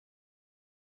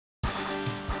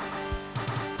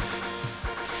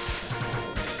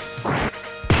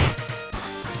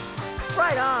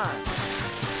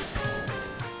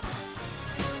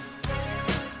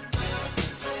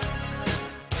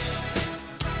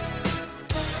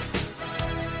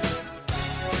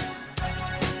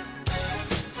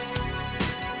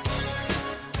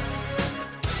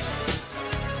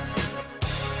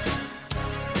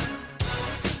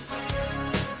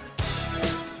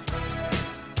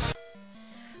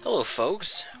Hello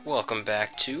folks, welcome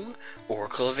back to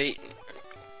Oracle of Ages,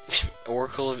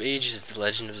 The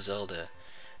Legend of Zelda.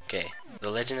 Okay, The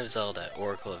Legend of Zelda,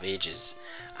 Oracle of Ages.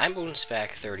 I'm Odin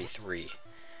 33.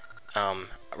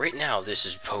 Right now this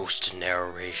is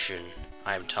post-narration.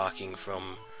 I'm talking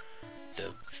from the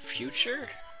future?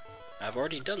 I've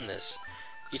already done this.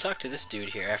 You talk to this dude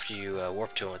here after you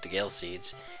warp to him with the Gale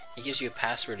Seeds. He gives you a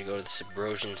password to go to the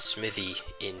Subrosion Smithy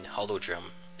in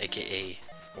Holodrum, aka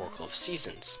Oracle of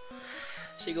Seasons.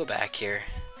 So you go back here,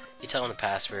 you tell him the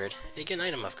password, and you get an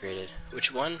item upgraded.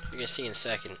 Which one? You're gonna see in a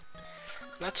second.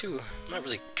 I'm not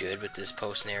really good with this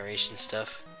post-narration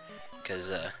stuff, because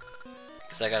I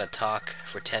gotta talk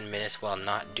for 10 minutes while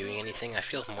not doing anything. I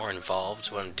feel more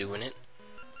involved when I'm doing it,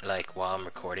 like while I'm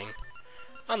recording.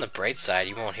 On the bright side,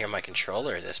 you won't hear my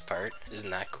controller this part. Isn't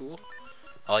that cool?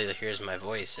 All you'll hear is my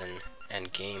voice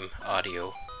and game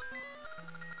audio.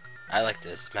 I like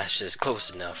this. Match is close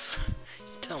enough.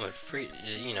 You tell him a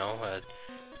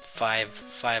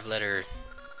five-letter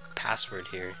password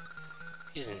here.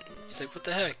 He's like, what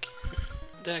the heck?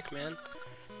 What the heck, man?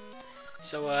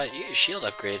 So you get your shield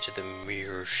upgraded to the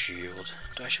mirror shield.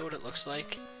 Do I show what it looks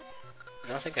like? I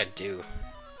don't think I do.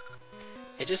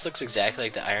 It just looks exactly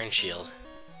like the Iron Shield,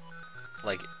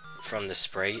 like from the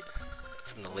sprite,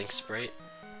 from the Link sprite.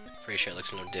 Pretty sure it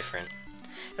looks no different.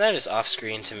 And that is off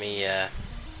screen to me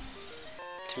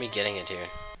getting it here.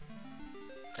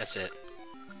 That's it.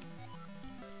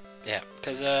 Yeah,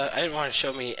 because I didn't want to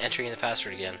show me entering the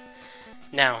password again.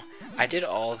 Now, I did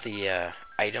all the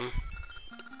item,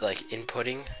 like,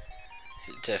 inputting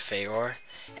to Feor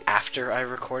after I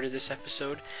recorded this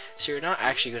episode, so you're not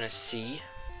actually going to see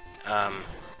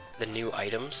the new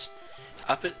items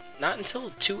not until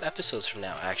 2 episodes from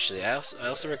now, actually. I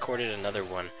also recorded another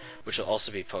one, which will also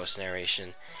be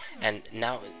post-narration. And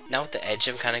now with the edge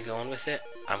I'm kind of going with it,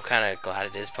 I'm kind of glad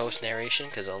it is post-narration,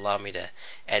 because it'll allow me to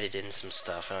edit in some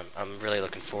stuff, and I'm really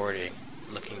looking forward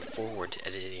to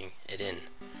editing it in.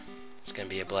 It's going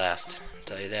to be a blast, I'll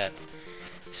tell you that.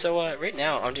 So right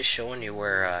now, I'm just showing you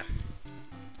where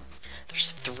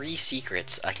there's 3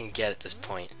 secrets I can get at this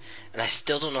point, and I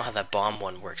still don't know how that bomb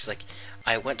one works. Like,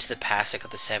 I went to the pass, I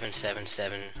got the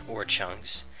 777 ore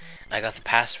chunks, I got the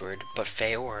password, but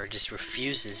Feor just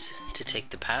refuses to take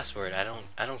the password. I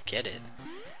don't get it.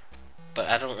 But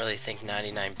I don't really think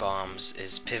 99 bombs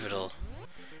is pivotal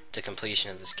to completion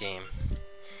of this game.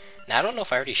 Now, I don't know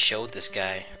if I already showed this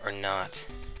guy or not.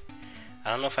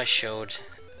 I don't know if I showed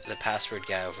the password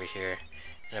guy over here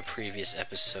in a previous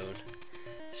episode.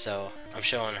 So, I'm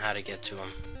showing how to get to him.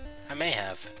 I may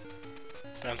have,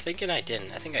 but I'm thinking I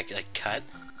didn't. I think I like cut,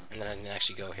 and then I didn't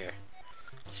actually go here.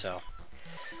 So,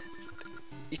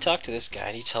 you talk to this guy,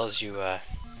 and he tells you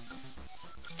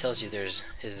there's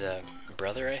his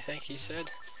brother, I think he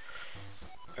said,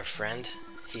 or friend.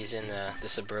 He's in the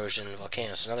Subrosion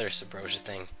volcano. It's another Subrosion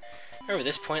thing. Remember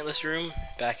this pointless room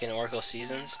back in Oracle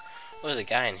Seasons? Well, there's a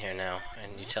guy in here now,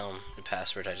 and you tell him the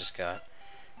password I just got.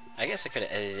 I guess I could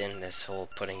have edited in this whole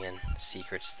putting in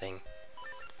secrets thing.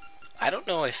 I don't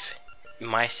know if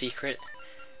my secret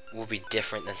will be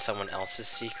different than someone else's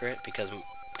secret because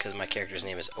my character's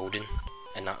name is Odin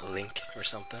and not Link or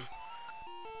something.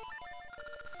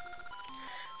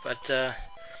 But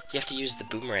you have to use the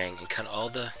boomerang and cut all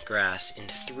the grass in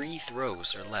 3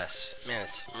 throws or less. Man,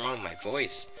 it's wrong with my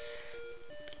voice.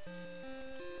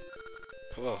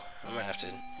 Whoa, I might have to.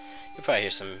 You'll probably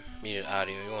hear some muted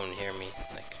audio. You won't hear me,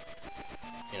 like,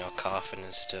 coughing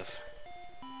and stuff.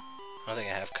 I don't think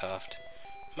I have coughed.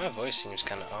 My voice seems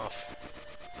kind of off.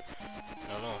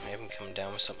 I don't know, maybe I'm coming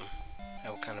down with something. I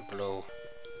will kind of blow.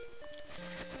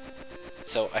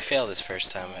 So, I failed this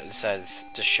first time. I decided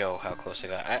to show how close I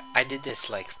got. I did this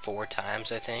like 4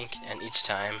 times, I think, and each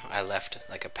time I left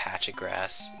like a patch of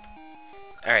grass.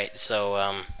 Alright,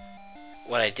 so,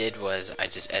 what I did was I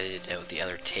just edited out the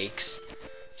other takes,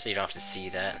 so you don't have to see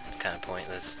that. It's kind of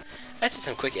pointless. I did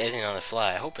some quick editing on the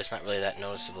fly. I hope it's not really that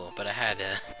noticeable, but I had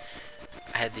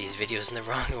these videos in the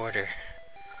wrong order.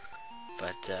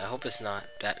 But I hope it's not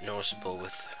that noticeable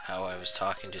with how I was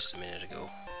talking just a minute ago.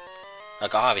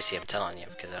 Like, obviously I'm telling you,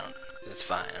 because it's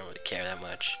fine, I don't really care that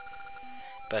much.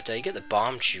 But you get the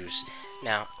bomb juice.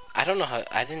 Now, I don't know how,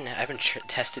 I haven't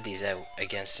tested these out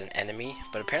against an enemy,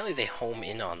 but apparently they home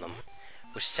in on them,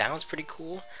 which sounds pretty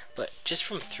cool, but just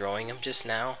from throwing them just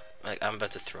now, like, I'm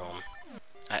about to throw them.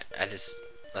 I just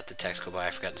let the text go by. I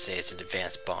forgot to say it's an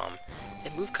advanced bomb. They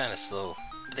move kind of slow,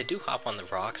 but they do hop on the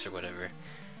rocks or whatever.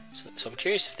 So I'm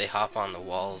curious if they hop on the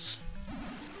walls.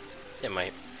 They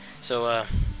might. So,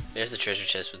 there's the treasure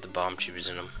chest with the bomb tubes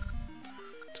in them.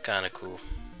 It's kind of cool.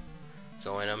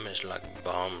 Go in them, it's like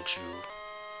bomb tube.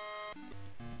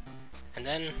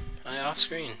 and then off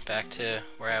screen, back to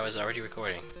where I was already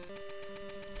recording.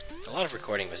 A lot of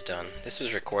recording was done. This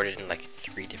was recorded in like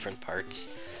 3 different parts.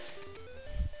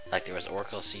 Like there was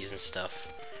Oracle season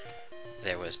stuff,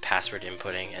 there was password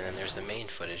inputting, and then there's the main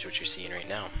footage, which you're seeing right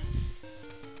now,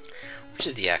 which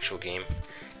is the actual game.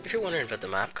 If you're wondering about the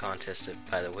map contest,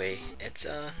 by the way, it's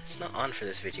not on for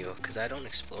this video because I don't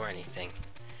explore anything.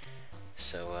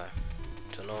 So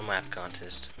no map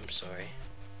contest. I'm sorry.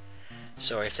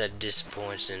 Sorry if that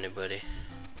disappoints anybody.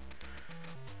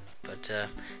 But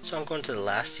so I'm going to the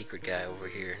last secret guy over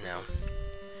here now.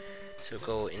 So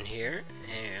go in here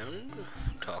and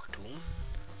talk to him.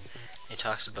 He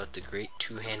talks about the great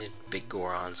two-handed Big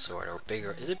Goron sword, or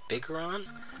bigger. Is it Bigoron?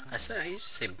 I used to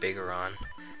say Bigoron,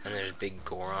 and there's Big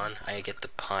Goron. I get the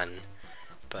pun,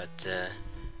 but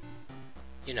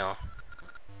you know,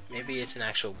 maybe it's an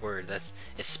actual word. It's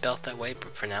spelt that way,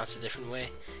 but pronounced a different way.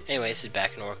 Anyway, this is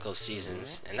back in Oracle of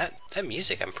Seasons, and that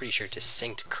music, I'm pretty sure, just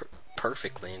synced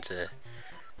perfectly into it.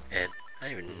 I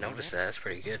didn't even notice that. That's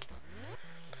pretty good.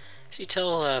 So you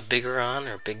tell Bigoron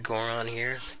or Big Goron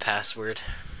here the password,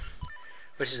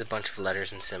 which is a bunch of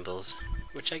letters and symbols,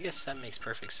 which I guess that makes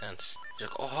perfect sense. You're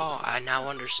like, oh, I now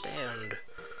understand.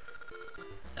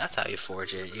 That's how you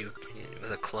forge it. You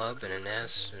with a club and an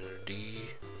S and a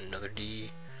D, another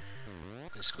D,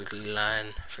 a squiggly line.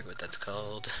 I forget what that's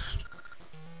called.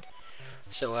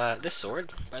 So this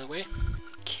sword, by the way,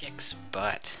 kicks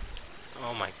butt.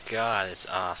 Oh my god, it's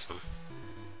awesome.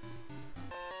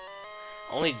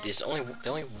 The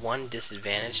only one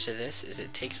disadvantage to this is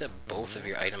it takes up both of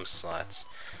your item slots,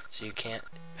 so you can't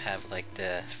have like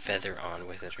the feather on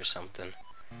with it or something.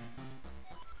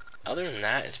 Other than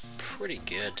that, it's pretty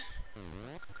good.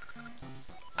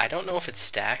 I don't know if it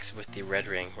stacks with the red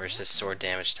ring where it says sword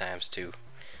damage ×2,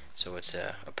 so it's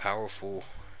a powerful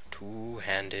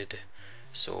two-handed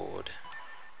sword,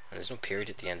 and there's no period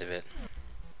at the end of it.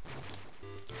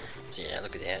 So yeah,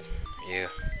 look at that. Yeah.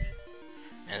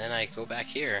 And then I go back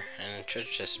here, and a treasure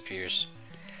chest appears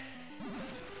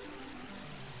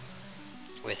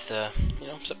with, you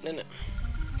know, something in it.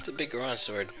 It's a Big Goron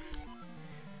sword.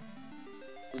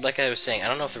 Like I was saying, I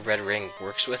don't know if the red ring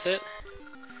works with it.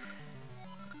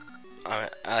 I'm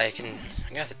gonna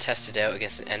have to test it out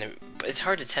against an enemy, but it's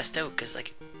hard to test out because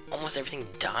like almost everything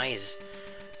dies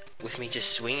with me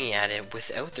just swinging at it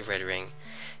without the red ring.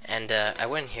 And I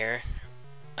went here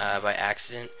by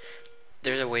accident.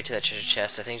 There's a way to that treasure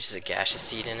chest. I think it's just a gaseous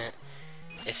seed in it.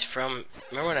 It's from,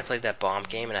 remember when I played that bomb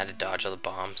game and I had to dodge all the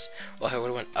bombs? Well, if I would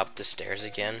have went up the stairs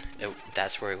again,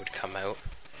 that's where it would come out,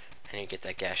 and you get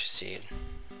that gaseous seed.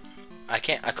 I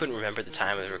couldn't remember at the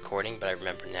time I was recording, but I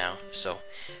remember now, so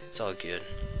it's all good.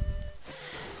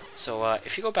 So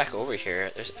if you go back over here,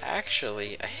 there's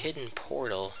actually a hidden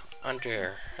portal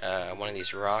under one of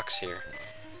these rocks here.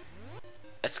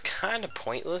 It's kind of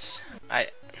pointless. I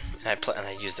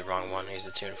used the wrong one. I used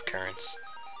the Tune of Currents.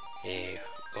 Yeah,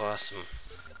 awesome.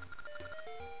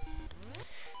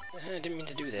 I didn't mean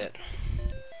to do that.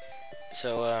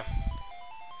 So,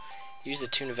 use the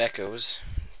Tune of Echoes.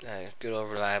 Good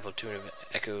old reliable Tune of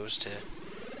Echoes to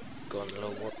go on the low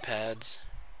warp pads.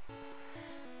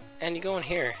 And you go in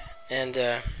here, and,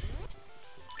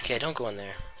 okay, don't go in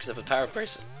there, because I put Power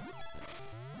Bracelet.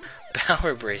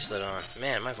 Power Bracelet on.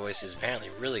 Man, my voice is apparently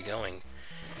really going.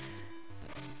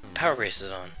 Power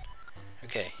Bracelet on.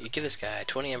 Okay, you give this guy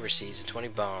 20 Ember Seeds and 20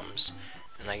 bombs,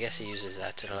 and I guess he uses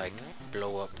that to like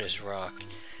blow up this rock.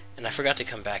 And I forgot to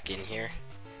come back in here.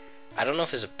 I don't know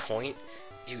if there's a point.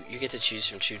 You get to choose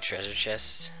from 2 treasure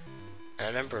chests, and I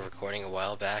remember recording a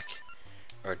while back,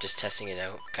 or just testing it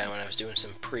out, kind of when I was doing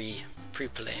some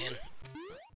pre-playing.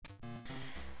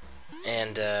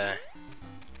 And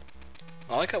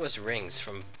all I got was rings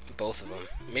from both of them.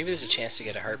 Maybe there's a chance to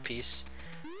get a heart piece.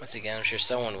 Once again, I'm sure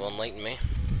someone will enlighten me.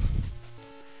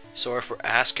 Sorry for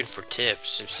asking for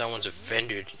tips. If someone's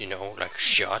offended, you know, like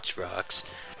Shots Rocks,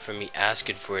 for me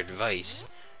asking for advice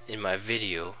in my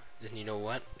video, then you know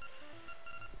what?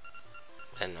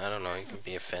 And I don't know, you can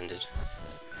be offended.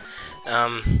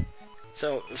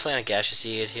 So I'm playing a gaseous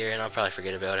seed here, and I'll probably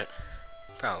forget about it.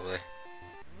 Probably.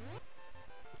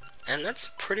 And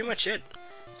that's pretty much it.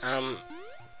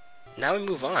 Now we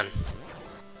move on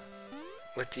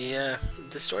with the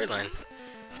storyline.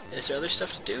 Is there other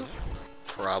stuff to do?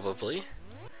 Probably.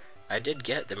 I did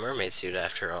get the Mermaid Suit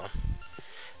after all.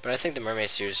 But I think the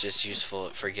Mermaid Suit is just useful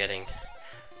for getting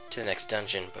to the next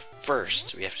dungeon. But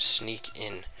first, we have to sneak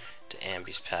in to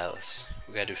Ambi's palace.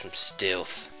 We gotta do some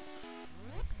stealth.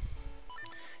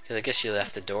 Because I guess she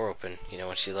left the door open, you know,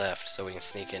 when she left, so we can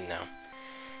sneak in now.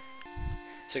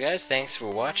 So guys, thanks for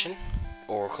watching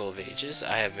Oracle of Ages.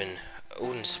 I have been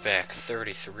Odin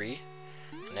 33,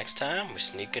 Next time, we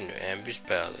sneak into Amber's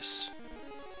palace.